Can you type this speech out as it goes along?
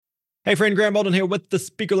Hey friend, Graham Baldwin here with the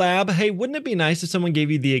Speaker Lab. Hey, wouldn't it be nice if someone gave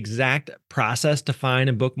you the exact process to find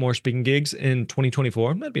and book more speaking gigs in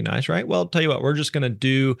 2024? That'd be nice, right? Well, I'll tell you what, we're just going to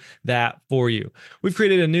do that for you. We've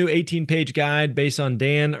created a new 18-page guide based on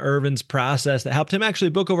Dan Irvin's process that helped him actually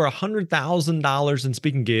book over $100,000 in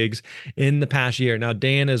speaking gigs in the past year. Now,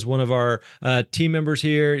 Dan is one of our team members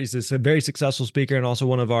here. He's a very successful speaker and also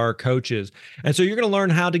one of our coaches. And so you're going to learn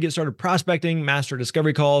how to get started prospecting, master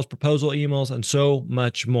discovery calls, proposal emails, and so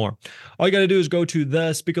much more. All you got to do is go to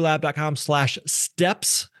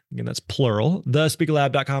thespeakerlab.com/steps. Again, that's plural,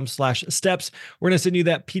 thespeakerlab.com/steps. We're going to send you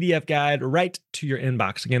that PDF guide right to your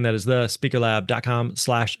inbox. Again, that is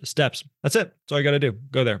thespeakerlab.com/steps. That's it. That's all you got to do.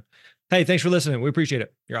 Go there. Hey, thanks for listening. We appreciate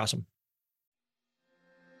it. You're awesome.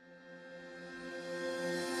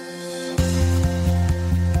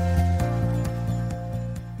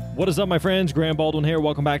 What is up, my friends? Graham Baldwin here.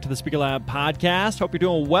 Welcome back to the Speaker Lab podcast. Hope you're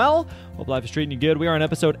doing well. Hope life is treating you good. We are on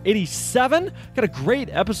episode 87. Got a great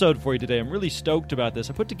episode for you today. I'm really stoked about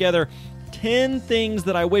this. I put together 10 things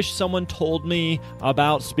that I wish someone told me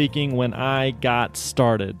about speaking when I got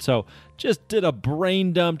started. So just did a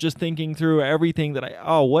brain dump, just thinking through everything that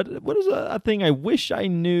what is a thing I wish I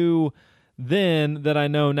knew then that I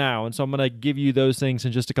know now? And so I'm going to give you those things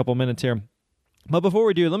in just a couple minutes here. But before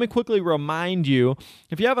we do, let me quickly remind you,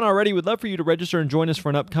 if you haven't already, we'd love for you to register and join us for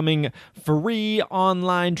an upcoming free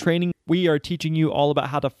online training. We are teaching you all about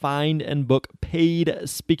how to find and book paid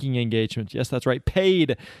speaking engagements. Yes, that's right,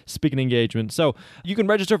 paid speaking engagements. So you can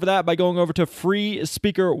register for that by going over to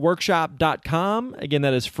freespeakerworkshop.com. Again,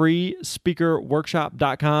 that is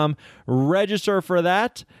freespeakerworkshop.com. Register for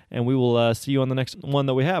that, and we will see you on the next one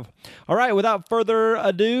that we have. All right, without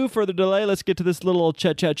further delay, let's get to this little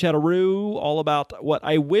chatteroo all about what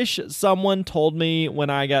I wish someone told me when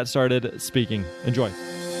I got started speaking. Enjoy.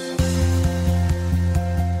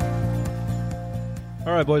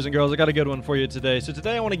 All right, boys and girls, I got a good one for you today. So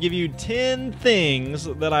today I want to give you 10 things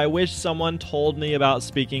that I wish someone told me about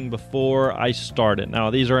speaking before I started. Now,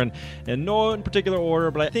 these are in no particular order,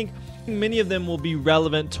 but I think many of them will be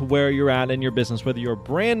relevant to where you're at in your business. Whether you're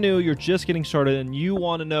brand new, you're just getting started, and you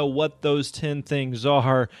want to know what those 10 things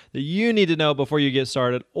are that you need to know before you get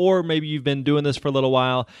started, or maybe you've been doing this for a little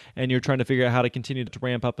while and you're trying to figure out how to continue to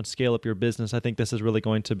ramp up and scale up your business. I think this is really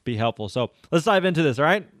going to be helpful. So let's dive into this, all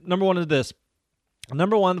right? Number one is this.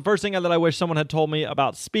 Number one, the first thing that I wish someone had told me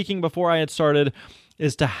about speaking before I had started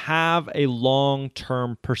is to have a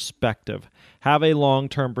long-term perspective. Have a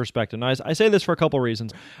long-term perspective. Now, I say this for a couple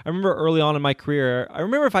reasons. I remember early on in my career,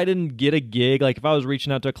 if I didn't get a gig, like if I was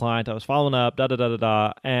reaching out to a client, I was following up,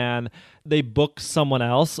 and they booked someone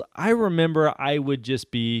else, I remember I would just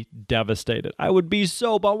be devastated. I would be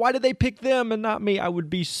but why did they pick them and not me? I would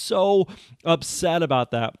be so upset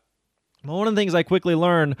about that. One of the things I quickly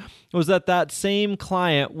learned was that same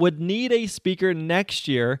client would need a speaker next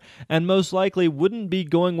year and most likely wouldn't be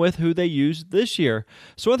going with who they used this year.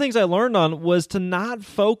 So one of the things I learned on was to not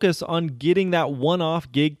focus on getting that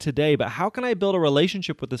one-off gig today, but how can I build a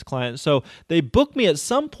relationship with this client so they book me at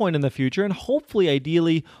some point in the future and hopefully,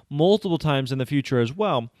 ideally, multiple times in the future as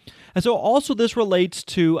well. And so also this relates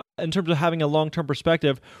to, in terms of having a long-term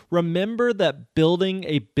perspective, remember that building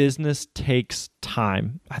a business takes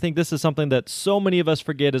time. I think this is something that so many of us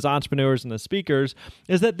forget as entrepreneurs and as speakers,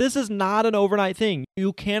 is that this is not an overnight thing.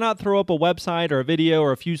 You cannot throw up a website or a video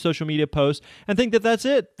or a few social media posts and think that that's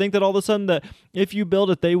it. Think that all of a sudden that if you build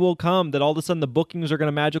it, they will come, that all of a sudden the bookings are going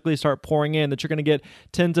to magically start pouring in, that you're going to get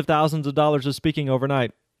tens of thousands of dollars of speaking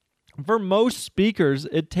overnight. For most speakers,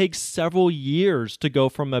 it takes several years to go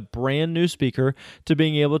from a brand new speaker to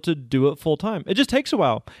being able to do it full time. It just takes a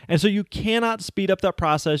while. And so you cannot speed up that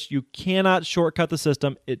process. You cannot shortcut the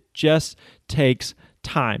system. It just takes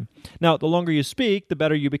time. Now, the longer you speak, the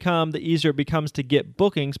better you become, the easier it becomes to get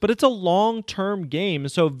bookings, but it's a long-term game.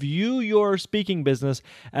 So view your speaking business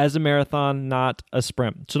as a marathon, not a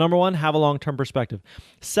sprint. So number one, have a long-term perspective.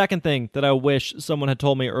 Second thing that I wish someone had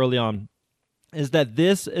told me early on is that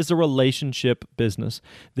this is a relationship business.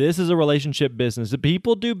 This is a relationship business. The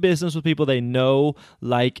people do business with people they know,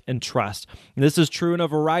 like, and trust. And this is true in a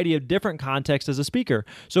variety of different contexts as a speaker.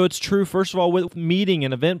 So it's true, first of all, with meeting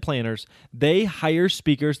and event planners. They hire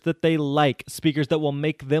speakers that they like, speakers that will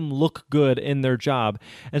make them look good in their job.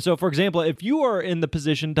 And so, for example, if you are in the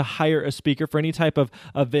position to hire a speaker for any type of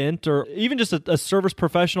event or even just a service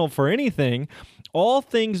professional for anything, all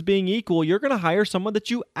things being equal, you're going to hire someone that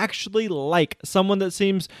you actually like, someone that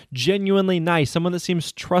seems genuinely nice, someone that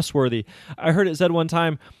seems trustworthy. I heard it said one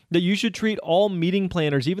time that you should treat all meeting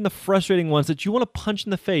planners, even the frustrating ones that you want to punch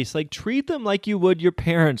in the face, like treat them like you would your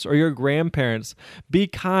parents or your grandparents. Be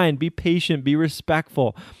kind, be patient, be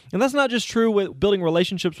respectful. And that's not just true with building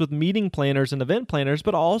relationships with meeting planners and event planners,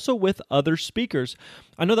 but also with other speakers.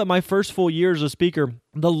 I know that my first full year as a speaker,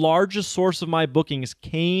 the largest source of my bookings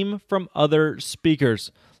came from other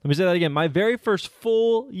speakers. Let me say that again. My very first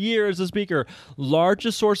full year as a speaker,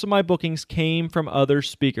 largest source of my bookings came from other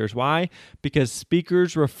speakers. Why? Because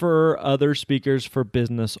speakers refer other speakers for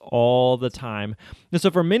business all the time. And so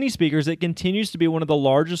for many speakers, it continues to be one of the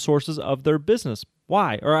largest sources of their business.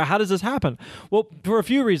 Why? Or how does this happen? Well, for a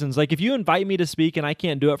few reasons. Like if you invite me to speak and I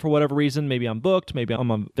can't do it for whatever reason, maybe I'm booked, maybe I'm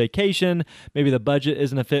on vacation, maybe the budget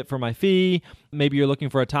isn't a fit for my fee, maybe you're looking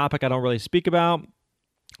for a topic I don't really speak about.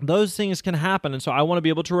 Those things can happen, and so I want to be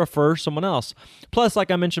able to refer someone else. Plus, like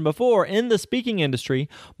I mentioned before, in the speaking industry,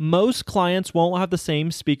 most clients won't have the same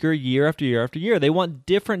speaker year after year after year. They want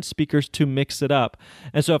different speakers to mix it up.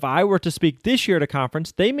 And so if I were to speak this year at a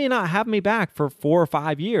conference, they may not have me back for 4 or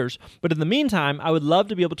 5 years. But in the meantime, I would love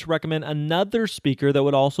to be able to recommend another speaker that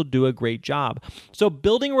would also do a great job. So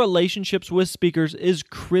building relationships with speakers is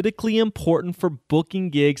critically important for booking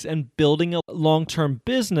gigs and building a long-term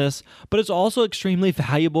business, but it's also extremely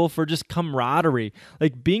valuable for just camaraderie.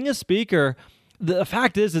 Like being a speaker, the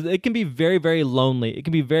fact is it can be very, very lonely. It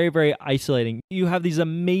can be very, very isolating. You have these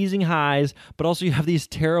amazing highs, but also you have these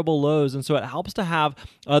terrible lows. And so it helps to have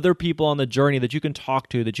other people on the journey that you can talk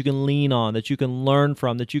to, that you can lean on, that you can learn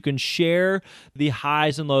from, that you can share the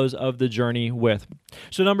highs and lows of the journey with.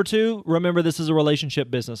 So number 2, remember this is a relationship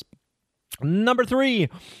business. Number 3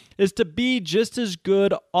 is to be just as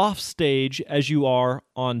good off stage as you are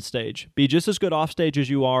on stage. Be just as good off stage as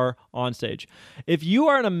you are on stage. If you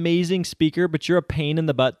are an amazing speaker, but you're a pain in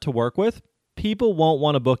the butt to work with, people won't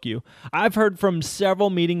want to book you. I've heard from several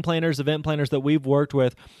meeting planners, event planners that we've worked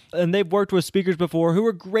with, and they've worked with speakers before who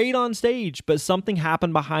were great on stage, but something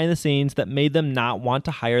happened behind the scenes that made them not want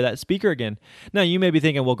to hire that speaker again. Now, you may be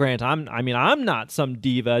thinking, well, Grant, I'm not some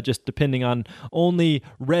diva just depending on only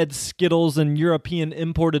red Skittles and European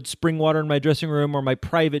imported spring water in my dressing room or my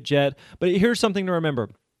private jet. But here's something to remember.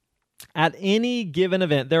 At any given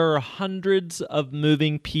event, there are hundreds of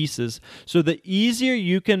moving pieces. So the easier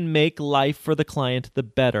you can make life for the client, the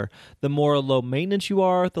better. The more low maintenance you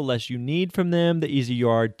are, the less you need from them, the easier you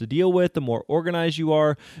are to deal with, the more organized you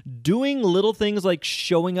are. Doing little things like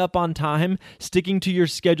showing up on time, sticking to your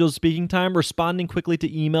scheduled speaking time, responding quickly to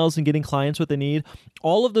emails and getting clients what they need,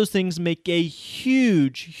 all of those things make a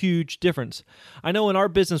huge, huge difference. I know in our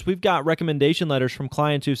business, we've got recommendation letters from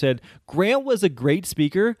clients who said, Grant was a great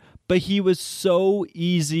speaker, but he was so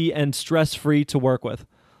easy and stress-free to work with.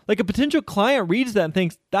 Like a potential client reads that and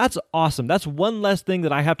thinks, that's awesome. That's one less thing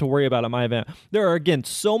that I have to worry about at my event. There are, again,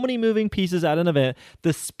 so many moving pieces at an event.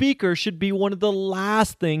 The speaker should be one of the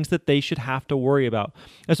last things that they should have to worry about.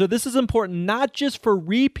 And so this is important not just for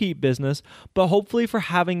repeat business, but hopefully for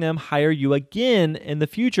having them hire you again in the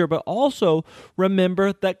future. But also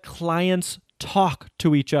remember that clients talk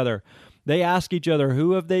to each other. They ask each other,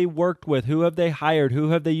 who have they worked with? Who have they hired?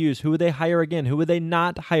 Who have they used? Who would they hire again? Who would they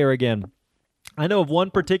not hire again? I know of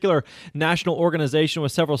one particular national organization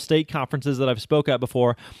with several state conferences that I've spoke at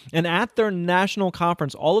before, and at their national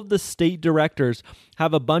conference, all of the state directors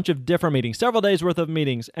have a bunch of different meetings, several days worth of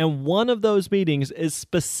meetings, and one of those meetings is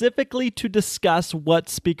specifically to discuss what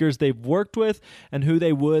speakers they've worked with and who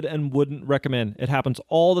they would and wouldn't recommend. It happens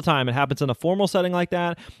all the time. It happens in a formal setting like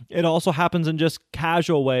that. It also happens in just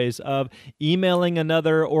casual ways of emailing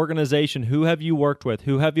another organization. Who have you worked with?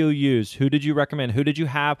 Who have you used? Who did you recommend? Who did you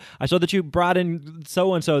have? I saw that you brought in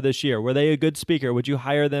so-and-so this year. Were they a good speaker? Would you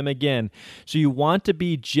hire them again? So you want to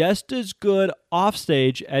be just as good off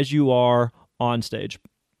stage as you are on stage.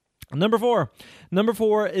 Number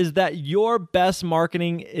four is that your best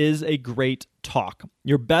marketing is a great talk.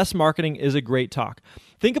 Your best marketing is a great talk.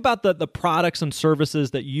 Think about the products and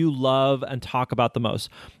services that you love and talk about the most.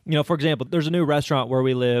 You know, for example, there's a new restaurant where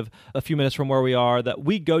we live a few minutes from where we are that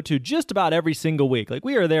we go to just about every single week. Like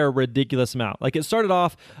we are there a ridiculous amount. Like it started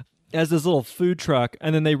off as this little food truck,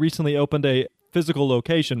 and then they recently opened a physical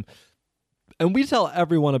location. And we tell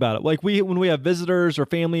everyone about it. Like when we have visitors or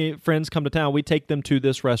family, friends come to town, we take them to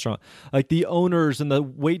this restaurant. Like the owners and the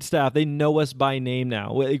wait staff, they know us by name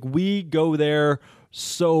now. Like we go there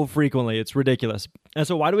so frequently. It's ridiculous. And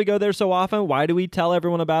so why do we go there so often? Why do we tell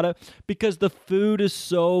everyone about it? Because the food is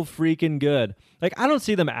so freaking good. Like I don't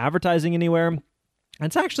see them advertising anywhere.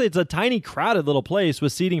 It's a tiny, crowded little place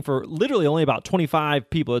with seating for literally only about 25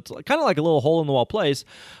 people. It's kind of like a little hole-in-the-wall place.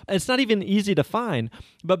 It's not even easy to find.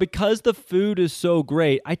 But because the food is so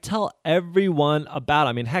great, I tell everyone about it.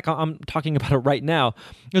 I mean, heck, I'm talking about it right now.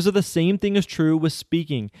 So the same thing is true with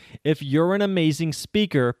speaking. If you're an amazing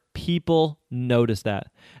speaker, people notice that.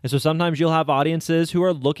 And so sometimes you'll have audiences who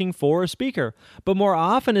are looking for a speaker. But more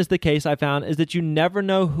often is the case I found is that you never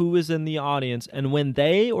know who is in the audience and when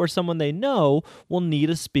they or someone they know will need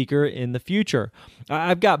a speaker in the future.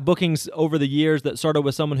 I've got bookings over the years that started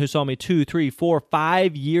with someone who saw me 2, 3, 4,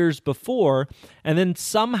 5 years before, and then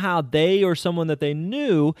somehow they or someone that they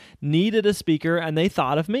knew needed a speaker and they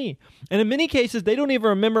thought of me. And in many cases, they don't even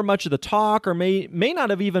remember much of the talk or may not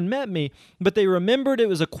have even met me, but they remembered it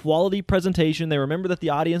was a quality presentation. They remember that the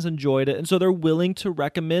audience enjoyed it, and so they're willing to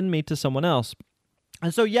recommend me to someone else.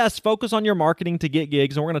 And so, yes, focus on your marketing to get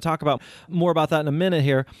gigs, and we're going to talk about more about that in a minute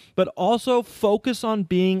here, but also focus on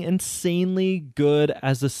being insanely good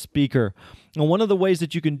as a speaker. And one of the ways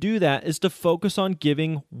that you can do that is to focus on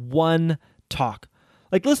giving one talk.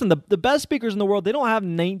 Like, listen, the best speakers in the world, they don't have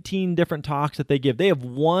 19 different talks that they give. They have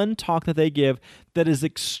one talk that they give that is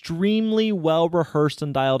extremely well rehearsed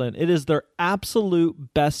and dialed in. It is their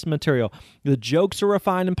absolute best material. The jokes are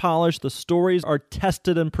refined and polished. The stories are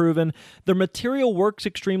tested and proven. Their material works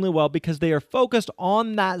extremely well because they are focused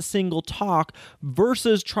on that single talk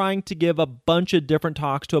versus trying to give a bunch of different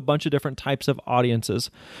talks to a bunch of different types of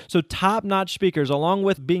audiences. So top-notch speakers, along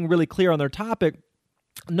with being really clear on their topic,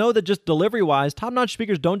 know that just delivery-wise, top-notch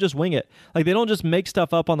speakers don't just wing it. Like, they don't just make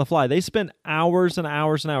stuff up on the fly. They spend hours and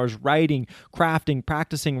hours and hours writing, crafting,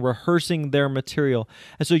 practicing, rehearsing their material.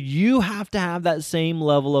 And so you have to have that same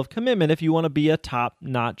level of commitment if you want to be a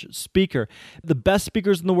top-notch speaker. The best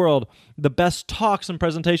speakers in the world, the best talks and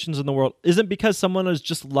presentations in the world, isn't because someone is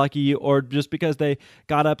just lucky or just because they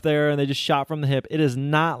got up there and they just shot from the hip. It is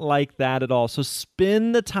not like that at all. So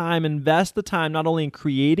spend the time, invest the time, not only in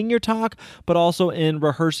creating your talk, but also in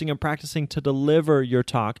rehearsing and practicing to deliver your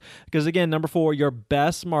talk. Because again, number 4, your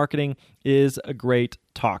best marketing is a great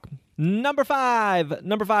talk. Number five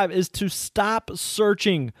is to stop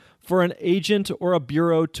searching for an agent or a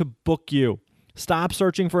bureau to book you. Stop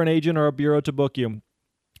searching for an agent or a bureau to book you.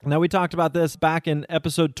 Now, we talked about this back in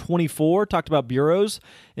episode 24, talked about bureaus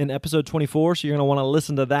in episode 24, so you're going to want to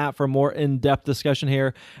listen to that for a more in-depth discussion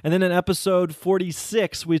here. And then in episode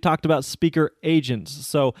 46, we talked about speaker agents.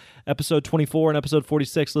 So episode 24 and episode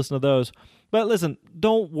 46, listen to those. But listen,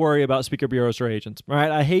 don't worry about speaker bureaus or agents, all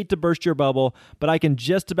right? I hate to burst your bubble, but I can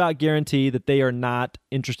just about guarantee that they are not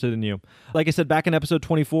interested in you. Like I said, back in episode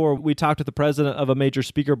 24, we talked with the president of a major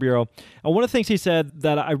speaker bureau. And one of the things he said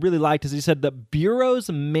that I really liked is he said that bureaus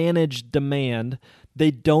manage demand,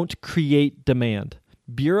 they don't create demand.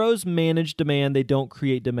 Bureaus manage demand, they don't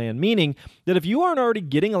create demand. Meaning that if you aren't already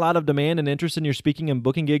getting a lot of demand and interest in your speaking and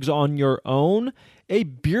booking gigs on your own, a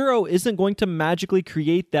bureau isn't going to magically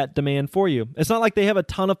create that demand for you. It's not like they have a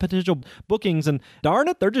ton of potential bookings and darn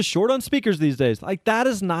it, they're just short on speakers these days. Like, that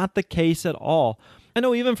is not the case at all. I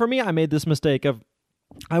know even for me, I made this mistake of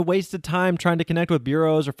I wasted time trying to connect with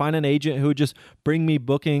bureaus or find an agent who would just bring me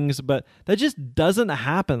bookings, but that just doesn't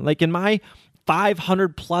happen. Like, in my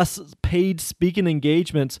 500 plus paid speaking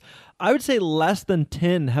engagements, I would say less than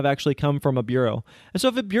 10 have actually come from a bureau. And so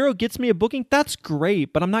if a bureau gets me a booking, that's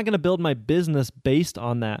great, but I'm not going to build my business based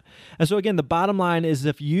on that. And so again, the bottom line is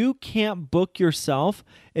if you can't book yourself,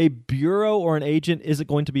 a bureau or an agent isn't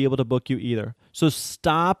going to be able to book you either. So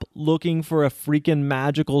stop looking for a freaking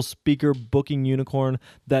magical speaker booking unicorn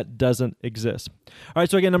that doesn't exist. All right,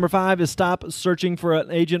 so again, number 5 is stop searching for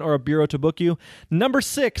an agent or a bureau to book you. Number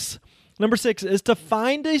six is to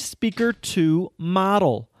find a speaker to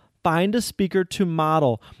model. Find a speaker to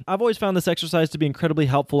model. I've always found this exercise to be incredibly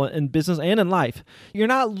helpful in business and in life. You're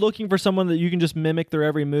not looking for someone that you can just mimic their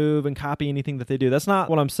every move and copy anything that they do. That's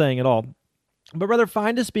not what I'm saying at all. But rather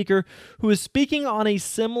find a speaker who is speaking on a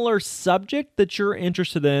similar subject that you're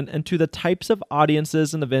interested in and to the types of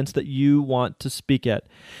audiences and events that you want to speak at.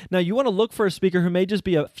 Now, you want to look for a speaker who may just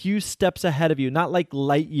be a few steps ahead of you, not like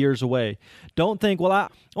light years away. Don't think, well, I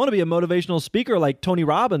want to be a motivational speaker like Tony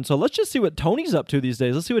Robbins, so let's just see what Tony's up to these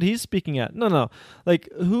days. Let's see what he's speaking at. No. Like,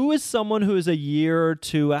 who is someone who is a year or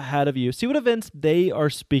two ahead of you? See what events they are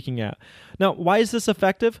speaking at. Now, why is this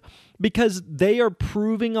effective? Because they are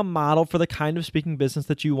proving a model for the kind of speaking business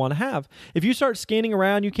that you want to have. If you start scanning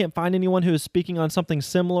around, you can't find anyone who is speaking on something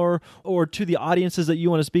similar or to the audiences that you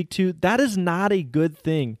want to speak to, that is not a good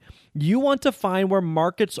thing. You want to find where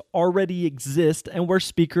markets already exist and where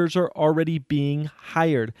speakers are already being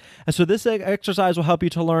hired. And so this exercise will help you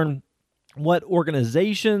to learn what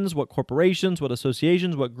organizations, what corporations, what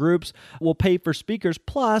associations, what groups will pay for speakers,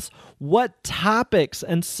 plus what topics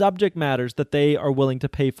and subject matters that they are willing to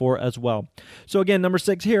pay for as well. So again, number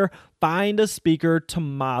 6 here, find a speaker to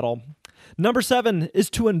model. Number 7 is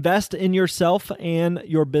to invest in yourself and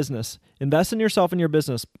your business. Invest in yourself and your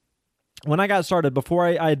business. When I got started, before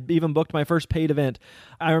I even booked my first paid event,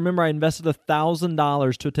 I remember I invested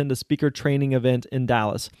 $1,000 to attend a speaker training event in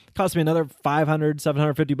Dallas. It cost me another $500,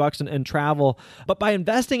 $750 in travel. But by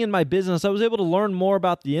investing in my business, I was able to learn more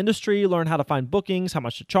about the industry, learn how to find bookings, how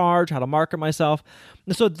much to charge, how to market myself.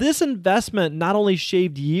 And so this investment not only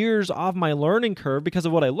shaved years off my learning curve because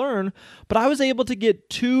of what I learned, but I was able to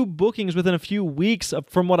get 2 bookings within a few weeks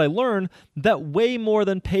from what I learned that way more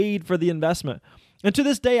than paid for the investment. And to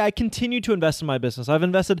this day, I continue to invest in my business. I've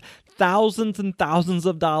invested thousands and thousands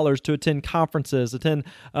of dollars to attend conferences, attend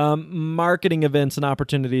marketing events and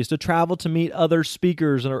opportunities, to travel to meet other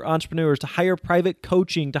speakers or entrepreneurs, to hire private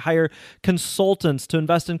coaching, to hire consultants, to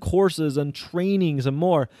invest in courses and trainings and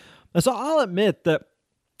more. And so I'll admit that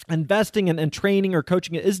investing in training or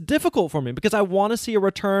coaching is difficult for me because I want to see a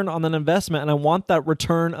return on an investment and I want that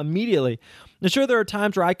return immediately. And sure, there are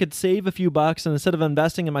times where I could save a few bucks and instead of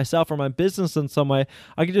investing in myself or my business in some way,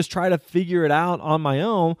 I could just try to figure it out on my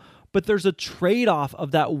own. But there's a trade-off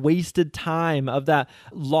of that wasted time, of that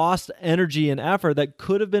lost energy and effort that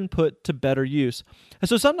could have been put to better use. And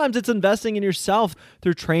so sometimes it's investing in yourself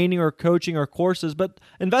through training or coaching or courses, but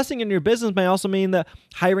investing in your business may also mean that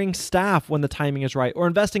hiring staff when the timing is right, or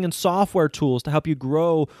investing in software tools to help you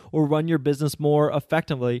grow or run your business more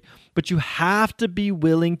effectively. But you have to be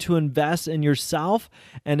willing to invest in yourself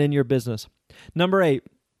and in your business. Number 8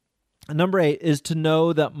 is to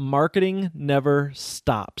know that marketing never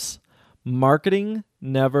stops. Marketing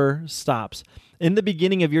never stops. In the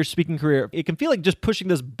beginning of your speaking career, it can feel like just pushing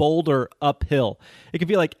this boulder uphill. It can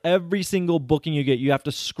feel like every single booking you get, you have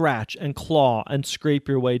to scratch and claw and scrape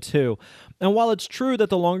your way to. And while it's true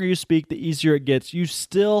that the longer you speak, the easier it gets, you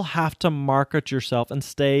still have to market yourself and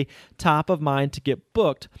stay top of mind to get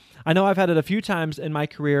booked. I know I've had it a few times in my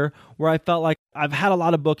career where I felt like I've had a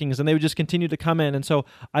lot of bookings and they would just continue to come in. And so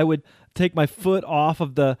I would take my foot off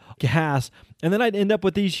of the gas and then I'd end up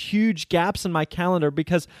with these huge gaps in my calendar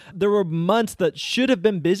because there were months that should have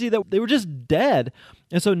been busy that they were just dead.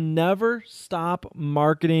 And so never stop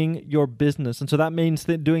marketing your business. And so that means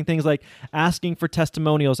doing things like asking for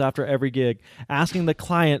testimonials after every gig, asking the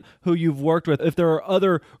client who you've worked with if there are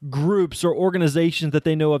other groups or organizations that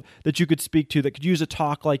they know of that you could speak to that could use a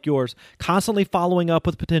talk like yours, constantly following up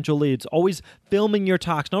with potential leads, always filming your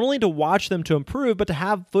talks, not only to watch them to improve, but to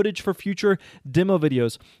have footage for future demo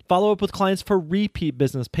videos, follow up with clients for repeat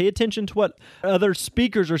business, pay attention to what other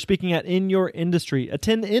speakers are speaking at in your industry,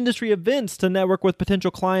 attend industry events to network with potential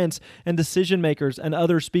clients and decision makers and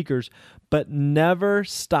other speakers, but never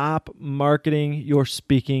stop marketing your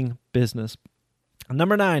speaking business.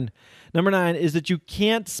 Number nine is that you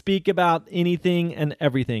can't speak about anything and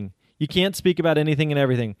everything. You can't speak about anything and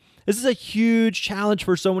everything. This is a huge challenge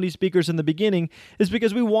for so many speakers in the beginning, is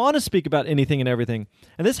because we want to speak about anything and everything.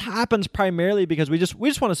 And this happens primarily because we just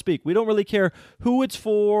want to speak. We don't really care who it's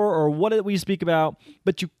for or what we speak about,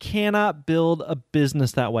 but you cannot build a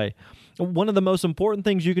business that way. One of the most important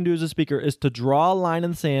things you can do as a speaker is to draw a line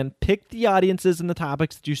in the sand, pick the audiences and the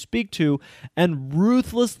topics that you speak to, and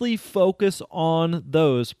ruthlessly focus on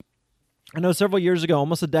those. I know several years ago,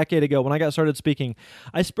 almost a decade ago, when I got started speaking,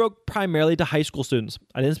 I spoke primarily to high school students.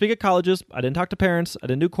 I didn't speak at colleges. I didn't talk to parents. I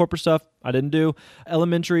didn't do corporate stuff. I didn't do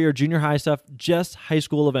elementary or junior high stuff, just high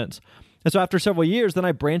school events. And so after several years, then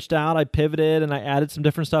I branched out, I pivoted, and I added some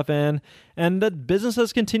different stuff in, and the business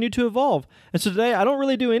has continued to evolve. And so today, I don't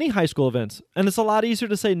really do any high school events. And it's a lot easier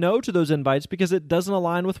to say no to those invites because it doesn't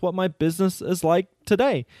align with what my business is like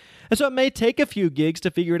today. And so it may take a few gigs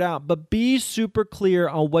to figure it out, but be super clear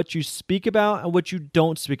on what you speak about and what you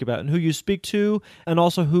don't speak about, and who you speak to, and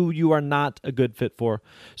also who you are not a good fit for.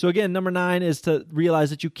 So again, number 9 is to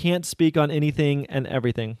realize that you can't speak on anything and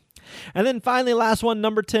everything. And then finally, last one,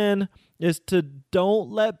 number 10, is to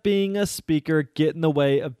don't let being a speaker get in the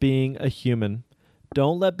way of being a human.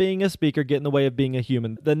 Don't let being a speaker get in the way of being a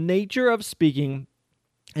human. The nature of speaking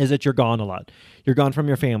is that you're gone a lot. You're gone from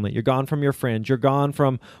your family. You're gone from your friends. You're gone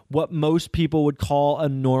from what most people would call a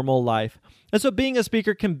normal life. And so being a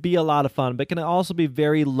speaker can be a lot of fun, but can also be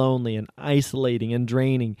very lonely and isolating and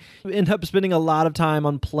draining. You end up spending a lot of time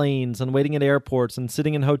on planes and waiting at airports and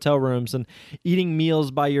sitting in hotel rooms and eating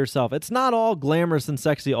meals by yourself. It's not all glamorous and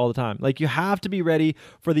sexy all the time. Like, you have to be ready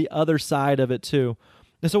for the other side of it too.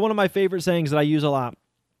 And so one of my favorite sayings that I use a lot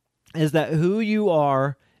is that who you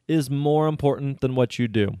are is more important than what you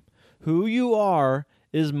do. Who you are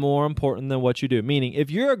is more important than what you do. Meaning,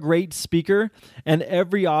 if you're a great speaker and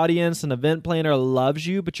every audience and event planner loves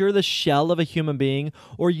you, but you're the shell of a human being,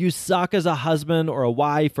 or you suck as a husband or a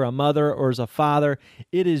wife or a mother or as a father,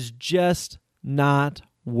 it is just not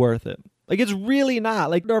worth it. Like, it's really not.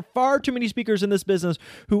 Like, there are far too many speakers in this business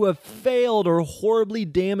who have failed or horribly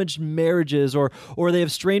damaged marriages, or they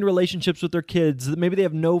have strained relationships with their kids. Maybe they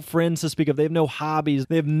have no friends to speak of. They have no hobbies.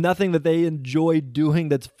 They have nothing that they enjoy doing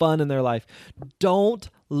that's fun in their life. Don't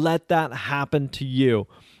let that happen to you.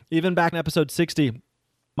 Even back in episode 60,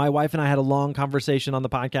 my wife and I had a long conversation on the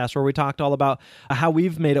podcast where we talked all about how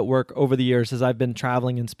we've made it work over the years as I've been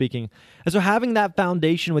traveling and speaking. And so having that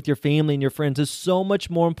foundation with your family and your friends is so much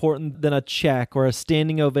more important than a check or a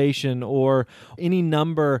standing ovation or any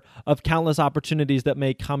number of countless opportunities that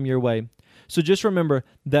may come your way. So just remember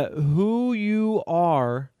that who you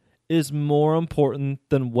are is more important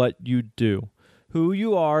than what you do. Who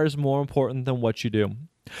you are is more important than what you do.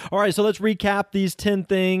 All right, so let's recap these 10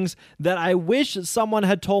 things that I wish someone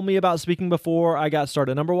had told me about speaking before I got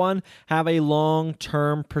started. Number 1, have a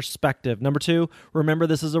long-term perspective. Number 2, remember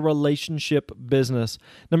this is a relationship business.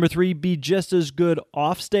 Number 3, be just as good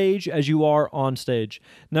off stage as you are on stage.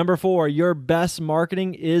 Number 4, your best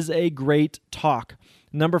marketing is a great talk.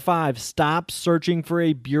 Number 5, stop searching for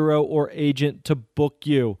a bureau or agent to book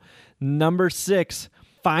you. Number 6,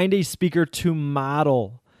 find a speaker to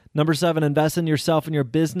model. Number 7, invest in yourself and your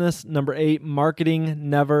business. Number 8, marketing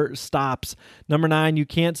never stops. Number 9, you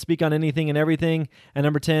can't speak on anything and everything. And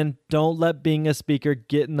number 10, don't let being a speaker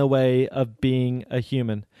get in the way of being a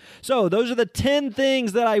human. So those are the 10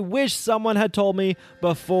 things that I wish someone had told me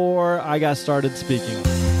before I got started speaking.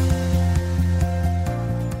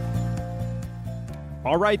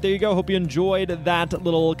 All right, there you go. Hope you enjoyed that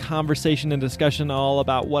little conversation and discussion all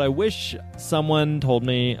about what I wish someone told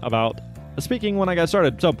me about speaking when I got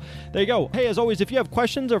started. So there you go. Hey, as always, if you have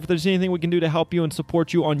questions or if there's anything we can do to help you and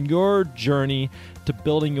support you on your journey to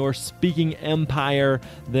building your speaking empire,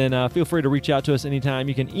 then feel free to reach out to us anytime.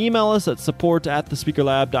 You can email us at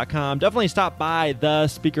support@thespeakerlab.com. Definitely stop by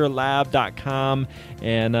thespeakerlab.com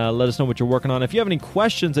and let us know what you're working on. If you have any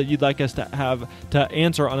questions that you'd like us to have to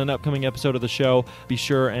answer on an upcoming episode of the show, be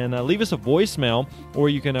sure and leave us a voicemail, or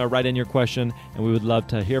you can write in your question, and we would love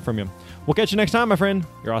to hear from you. We'll catch you next time, my friend.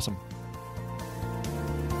 You're awesome.